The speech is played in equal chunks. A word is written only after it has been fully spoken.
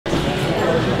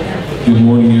Good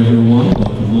morning, everyone.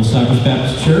 Welcome to Little Cypress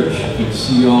Baptist Church. Good to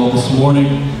see you all this morning.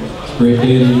 It's a great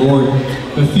day in the Lord.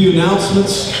 A few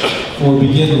announcements before we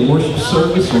begin the worship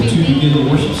service, or to begin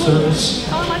the worship service.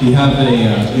 You have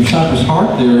your Cypress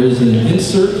Heart. There is an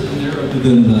insert in there other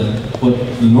than what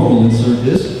the normal insert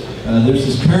is. There's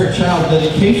this parent-child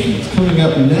dedication. It's coming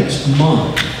up next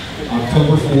month,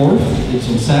 October 4th. It's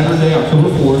on Saturday, October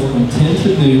 4th, from 10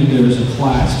 to noon. There is a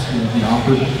class that will be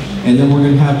offered. And then we're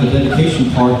going to have the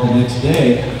dedication part the next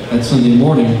day, that Sunday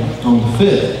morning on the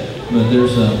 5th. But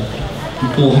there's a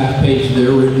full half page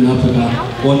there written up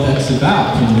about what that's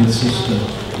about. And it's just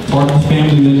a part of the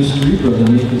family ministry.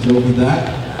 Brother Nick is over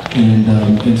that.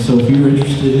 And so if you're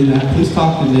interested in that, please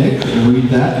talk to Nick and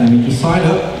read that. And you can sign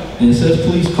up. And it says,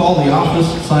 please call the office,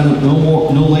 sign up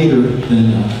no later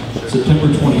than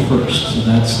September 21st. So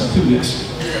that's 2 weeks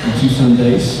and 2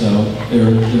 Sundays. So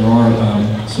there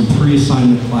are some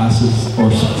pre-assignment classes,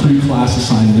 or some pre-class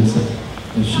assignments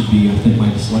that should be, I think my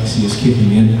dyslexia is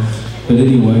kicking in. But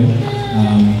anyway,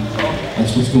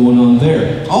 that's what's going on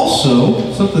there.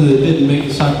 Also, something that didn't make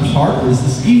the Cypress Heart is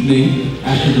this evening,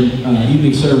 after the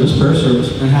evening service, prayer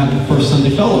service, we're going to have the First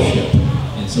Sunday Fellowship.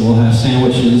 So we'll have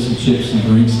sandwiches and chips and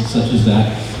drinks and such as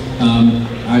that.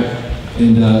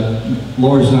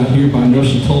 Laura's not here, but I know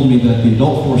she told me that the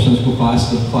adult 4 Sunday school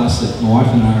class, the class that my wife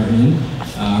and I are in,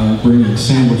 are bringing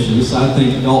sandwiches. I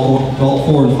think adult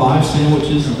 4 and 5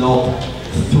 sandwiches, adult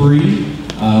 3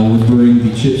 would bring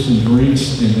the chips and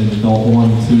drinks, and then adult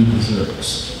 1 and 2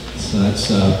 desserts. So that's,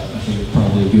 I think,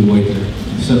 probably a good way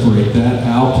to separate that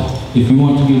out. If you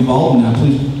want to be involved in that,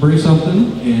 please bring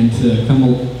something and to come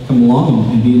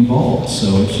along and be involved. So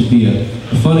it should be a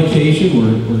fun occasion.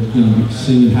 We're going to be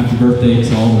singing happy birthday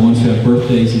to all the ones who have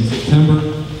birthdays in September,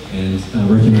 and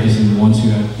recognizing the ones who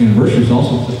have anniversaries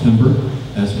also in September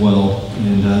as well.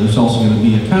 And there's also going to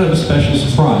be a kind of a special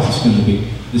surprise. It's going to be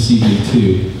this evening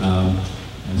too.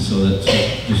 And so that's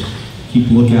just keep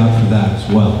a lookout for that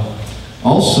as well.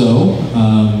 Also,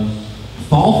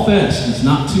 Fall Fest, it's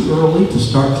not too early to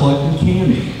start collecting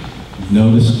candy. You've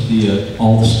noticed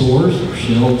all the stores, their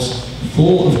shelves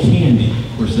full of candy.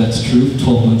 Of course, that's true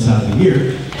 12 months out of the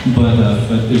year, but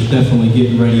there's definitely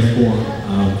getting ready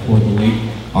for the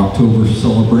late October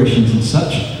celebrations and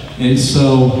such. And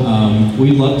so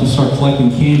we'd love to start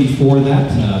collecting candy for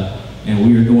that, and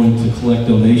we are going to collect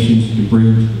donations you can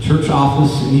bring to the church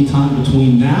office anytime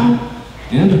between now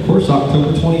and, of course,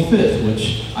 October 25th,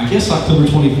 which I guess October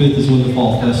 25th is when the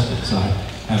Fall Fest is. I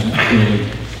haven't really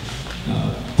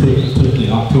put the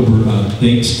October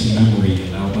dates to memory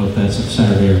yet. I don't know if that's a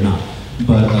Saturday or not.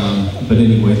 But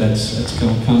anyway, that's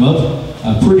going to come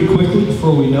up pretty quickly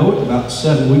before we know it. About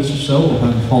 7 weeks or so, we'll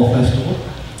have the Fall Festival.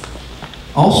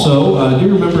 Also, do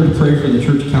remember to pray for the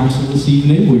church council this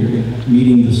evening. We're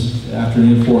meeting this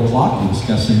afternoon at 4 o'clock and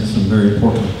discussing some very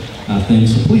important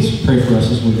things. So please pray for us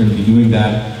as we're going to be doing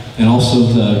that. And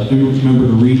also, do remember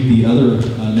to read the other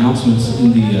announcements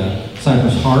in the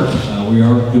Cypress Heart. We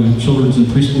are doing children's and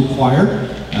preschool choir,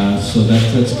 so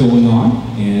that's going on.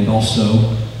 And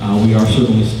also,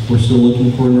 we're still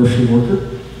looking for a nursery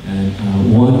worker,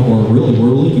 and one, or really we're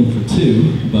looking for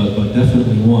 2, but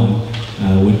definitely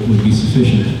 1 would be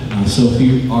sufficient. So if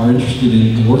you are interested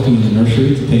in working in the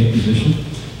nursery, to take a position,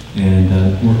 and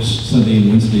works Sunday and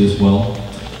Wednesday as well.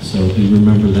 So do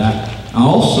remember that.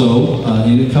 Also,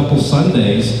 in a couple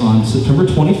Sundays on September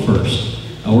 21st,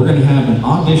 we're going to have an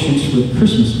auditions for the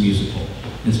Christmas musical.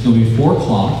 It's going to be 4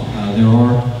 o'clock. There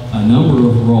are a number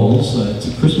of roles. It's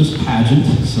a Christmas pageant,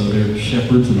 so there are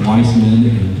shepherds and wise men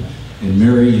and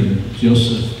Mary and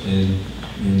Joseph and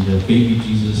baby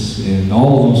Jesus and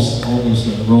all those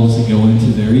roles that go into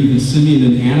there. Even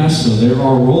Simeon and Anna. So there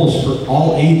are roles for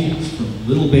all ages, from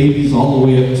little babies all the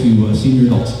way up to senior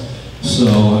adults. So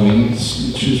I mean, it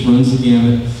just runs the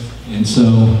gamut. And so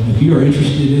if you are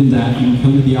interested in that, you can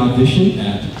come to the audition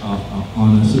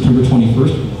on September 21st.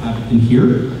 We'll have it in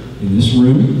here, in this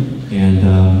room,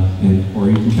 or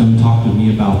you can come talk to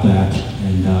me about that,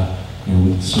 and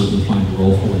we can certainly find a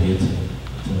role for you to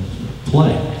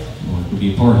play or to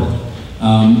be a part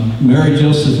of. Mary,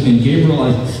 Joseph, and Gabriel,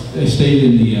 I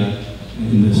stated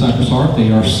in the Cypress Heart,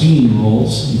 they are singing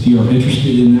roles. If you are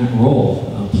interested in that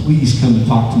role, please come and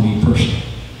talk to me personally.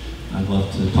 I'd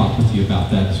love to talk with you about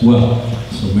that as well.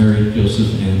 So Mary,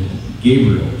 Joseph, and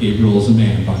Gabriel. Gabriel is a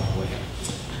man, by the way.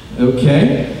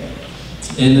 Okay.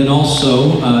 And then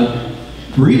also,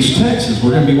 Reach Texas.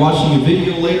 We're going to be watching a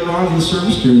video later on in the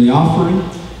service during the offering,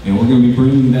 and we're going to be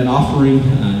bringing that offering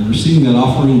and receiving that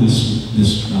offering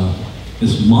this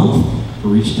month for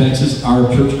Reach Texas. Our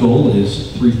church goal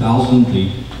is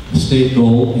 $3,000. The state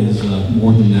goal is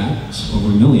more than that. It's over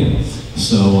 $1 million.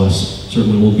 So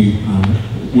certainly we'll be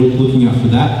looking out for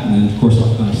that. And then, of course,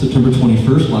 September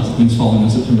 21st, lots of things following on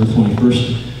September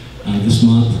 21st this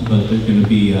month, but there's going to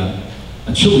be a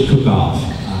chili cook-off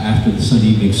after the Sunday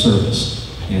evening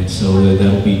service. And so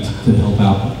that'll be to help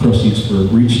out proceeds for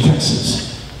Reach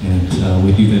Texas. And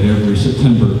we do that every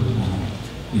September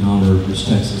in honor of Reach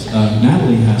Texas.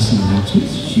 Natalie has some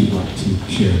announcements she'd like to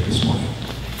share this morning.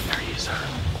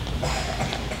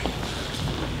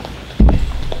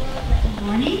 Good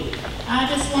morning. I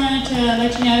just wanted to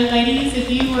let you know, ladies, if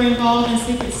you were involved in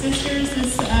Secret Sisters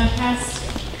this past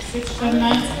 6 or 7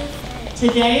 months,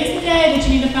 today is the day that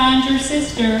you need to find your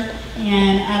sister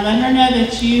and let her know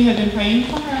that you have been praying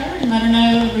for her, and let her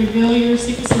know, reveal your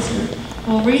secret sister.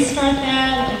 We'll restart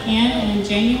that again in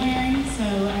January, so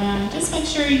just make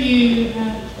sure you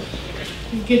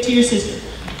get to your sister.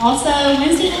 Also,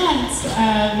 Wednesday nights,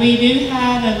 we do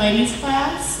have a ladies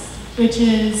class, which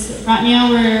is, right now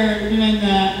we're doing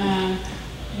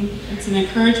it's an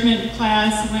encouragement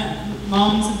class,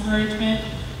 mom's encouragement.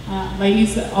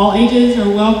 Ladies, all ages are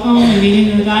welcome and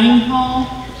meeting in the dining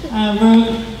hall.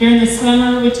 During the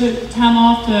summer, we took time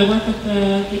off to work with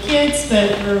the kids,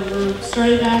 but we're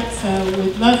started back, so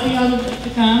we'd love for y'all to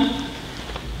come.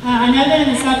 I know that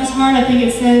in the Cypress Heart, I think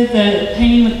it said that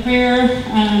painting with prayer,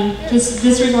 just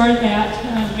disregard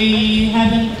that. We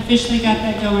haven't officially got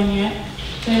that going yet.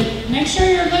 But make sure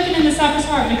you're looking in the Cypress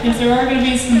Heart, because there are going to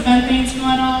be some fun things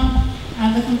going on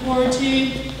I'm looking forward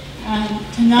to.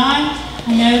 Tonight,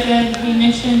 I know that he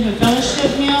mentioned the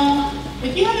fellowship meal.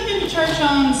 If you haven't been to church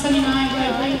on Sunday night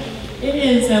lately, it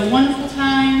is a wonderful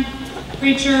time.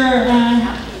 Preacher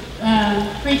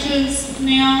preaches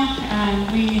now.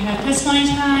 We have testimony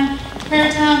time,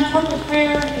 prayer time, corporate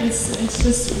prayer. It's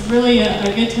just really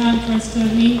a good time for us to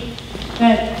meet.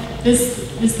 But this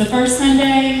is the first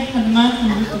Sunday of the month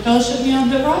and the fellowship meal,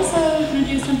 but we're also going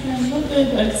to do something a little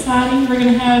bit exciting. We're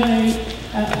going to have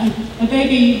a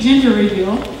baby gender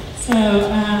reveal. So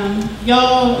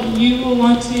y'all, you will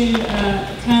want to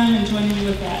come and join in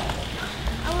with that.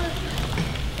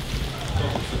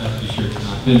 That's for sure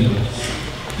tonight. Anyway.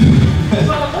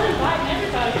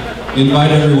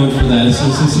 Invite everyone for that. It's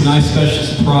a nice special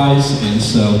surprise, and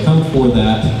so come for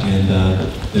that. And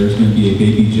there's going to be a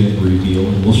baby gender reveal,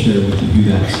 and we'll share with you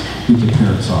who the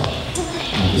parents are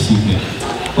this evening.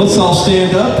 Let's all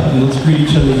stand up and let's greet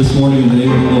each other this morning in the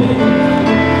name of the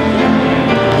Lord.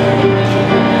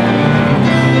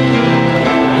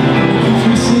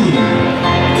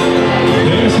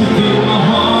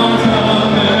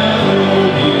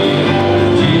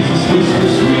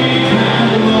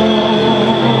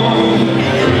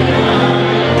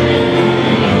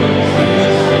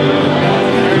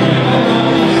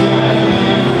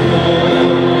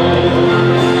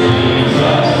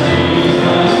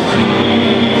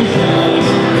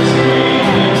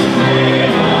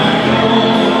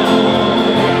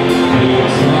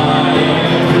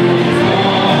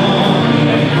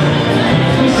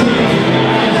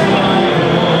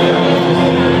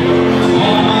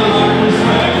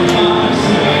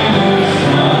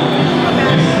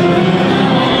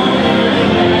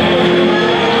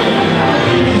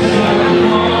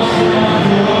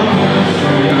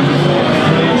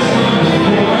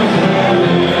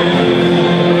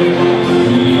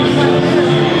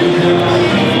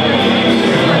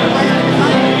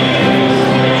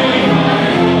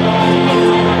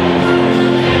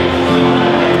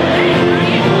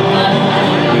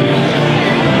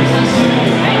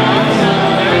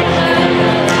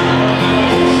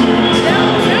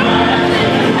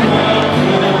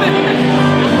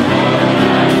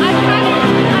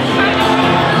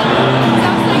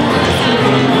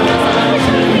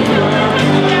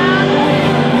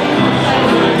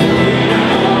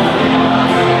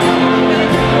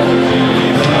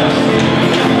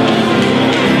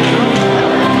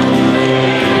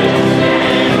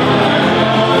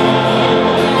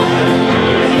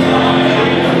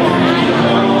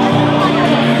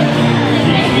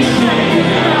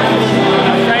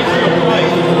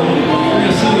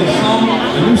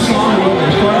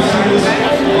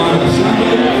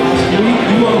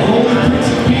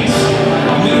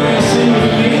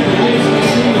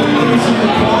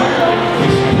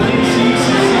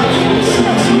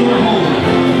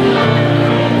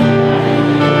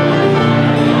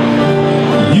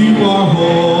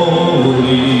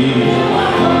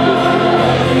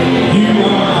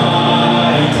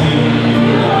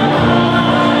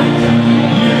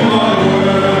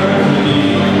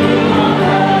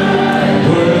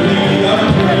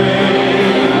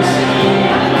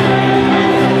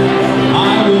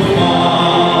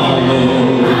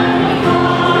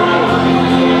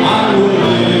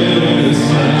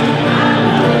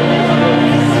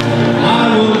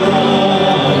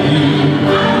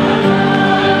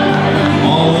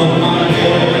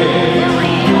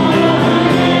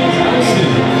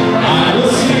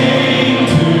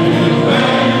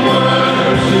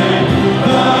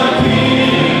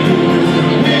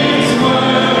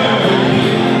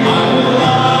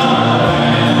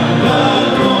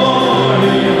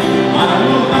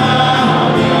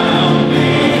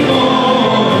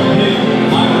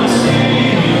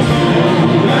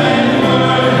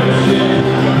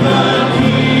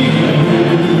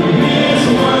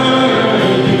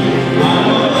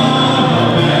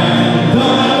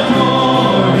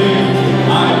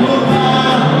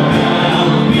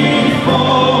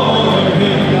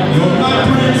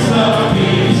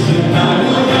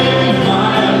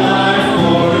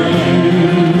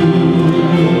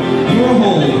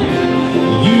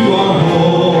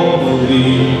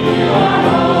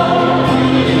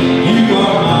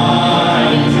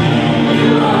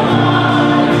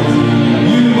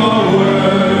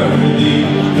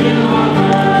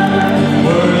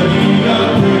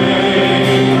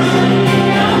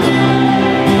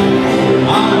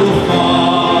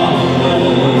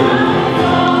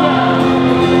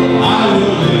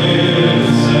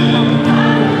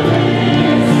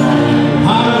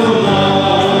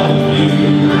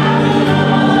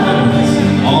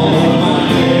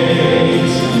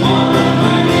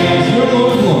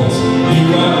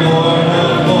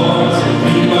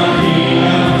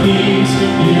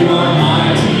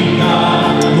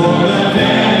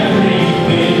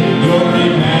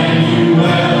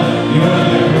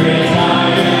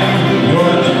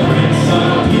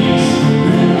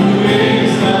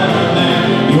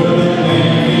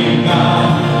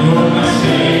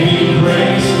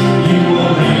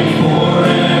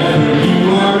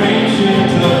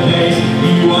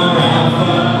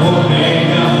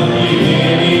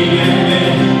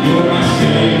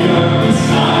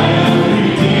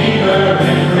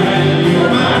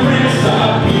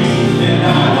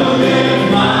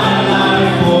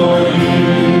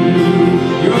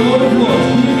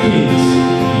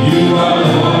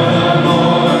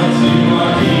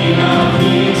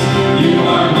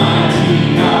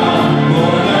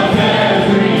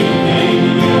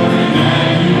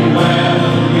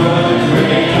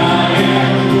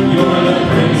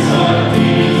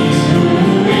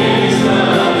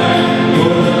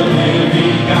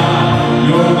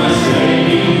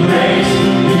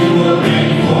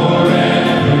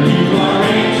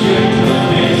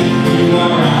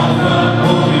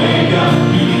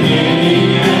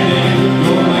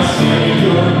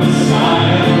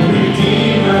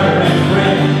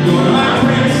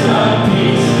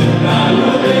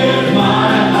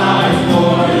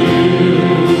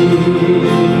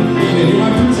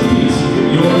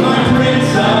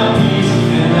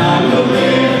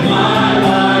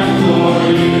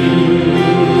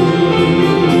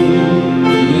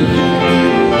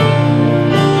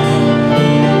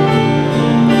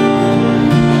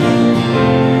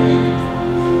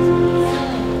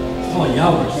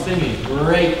 singing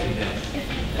great today.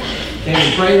 Can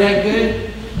we pray that good?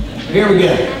 Here we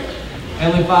go.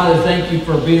 Heavenly Father, thank you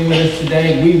for being with us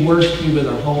today. We worship you with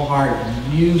our whole heart.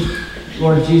 And you,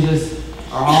 Lord Jesus,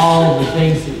 are all the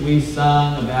things that we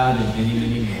sung about and many,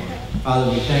 many more.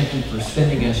 Father, we thank you for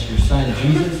sending us your Son,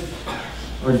 Jesus.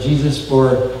 Lord Jesus,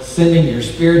 for sending your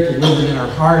Spirit to live in our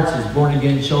hearts as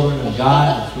born-again children of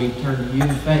God as we turn to you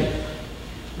in faith.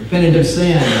 Repented of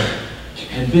sin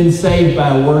and been saved by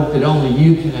a work that only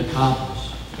you can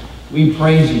accomplish. We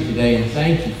praise you today and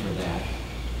thank you for that.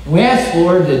 And we ask,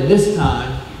 Lord, that this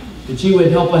time that you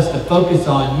would help us to focus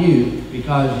on you,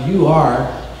 because you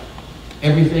are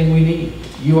everything we need.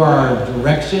 You are our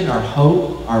direction, our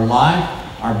hope, our life,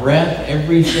 our breath,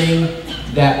 everything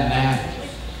that matters.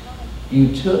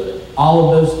 You took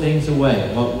all of those things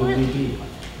away. What would we be?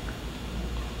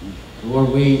 Lord,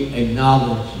 we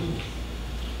acknowledge you.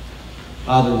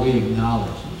 Father, we acknowledge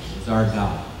you as our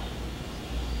God.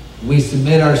 We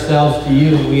submit ourselves to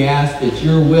you, and we ask that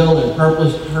your will and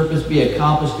purpose be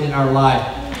accomplished in our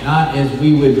life, not as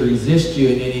we would resist you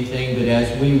in anything, but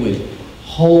as we would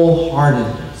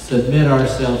wholeheartedly submit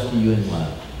ourselves to you in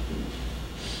love.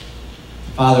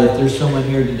 Father, if there's someone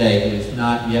here today who has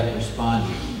not yet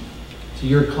responded to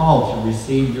your call to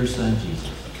receive your Son, Jesus,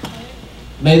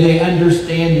 may they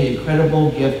understand the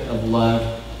incredible gift of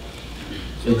love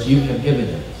that you have given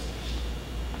us.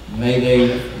 May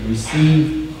they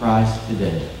receive Christ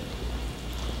today.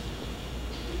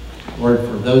 Lord,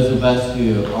 for those of us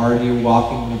who are already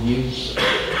walking with you,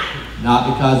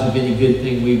 not because of any good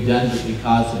thing we've done, but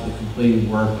because of the completed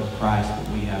work of Christ that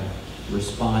we have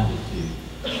responded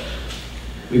to.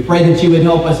 We pray that you would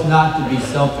help us not to be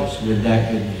selfish with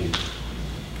that good news.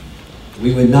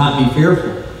 We would not be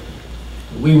fearful.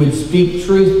 We would speak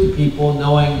truth to people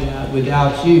knowing that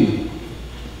without you,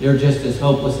 they're just as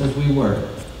hopeless as we were.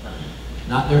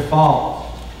 Not their fault,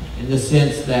 in the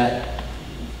sense that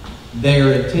they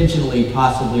are intentionally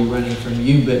possibly running from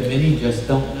you, but many just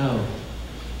don't know.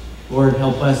 Lord,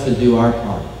 help us to do our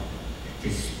part, to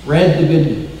spread the good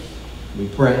news. We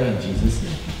pray in Jesus'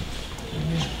 name.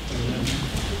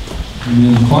 And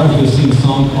then the choir's going to sing a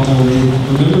song called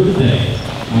Remember the Day.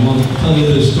 I want to tell you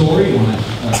this story. When I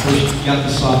first got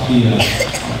this off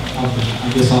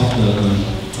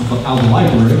out of the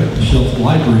library, the shelf of the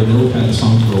library, they've had the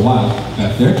song for a while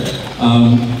back there.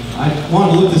 I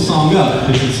wanted to look this song up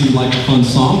because it seemed like a fun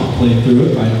song. I played through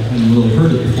it. I hadn't really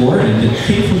heard it before. And it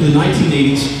came from the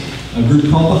 1980s, a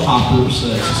group called the Hoppers.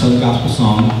 It's a Southern gospel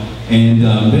song. And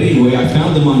but anyway, I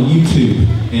found them on YouTube.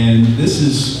 And this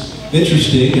is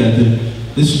interesting.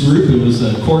 This group, it was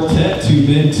a quartet, 2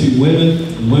 men, 2 women.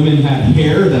 The women had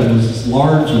hair that was as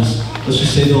large as, let's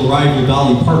just say, they'll rival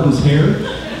Dolly Parton's hair.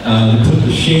 They put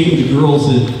to shame the girls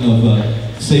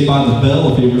of Saved by the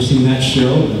Bell, if you've ever seen that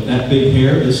show. That big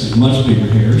hair, this is much bigger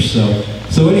hair.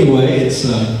 So anyway, it's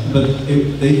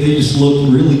they just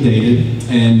looked really dated.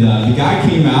 And the guy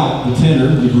came out, the tenor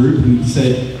of the group, and he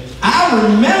said, "I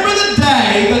remember the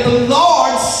day that the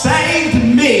Lord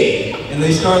saved me." And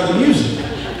they started the music.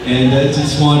 And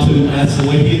that's the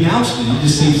way he announced it. He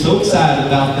just seemed so excited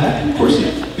about that. And of course, he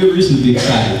had good reason to be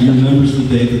excited. He remembers the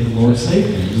day that the Lord saved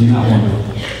him. Isn't that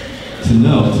wonderful to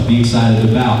know, to be excited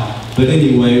about? But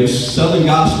anyway, it was Southern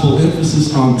gospel,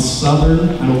 emphasis on Southern.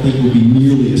 I don't think we'll be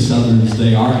nearly as Southern as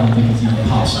they are. I don't think it's even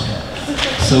possible.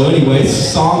 So anyway, it's a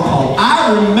song called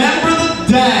I Remember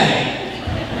the Day.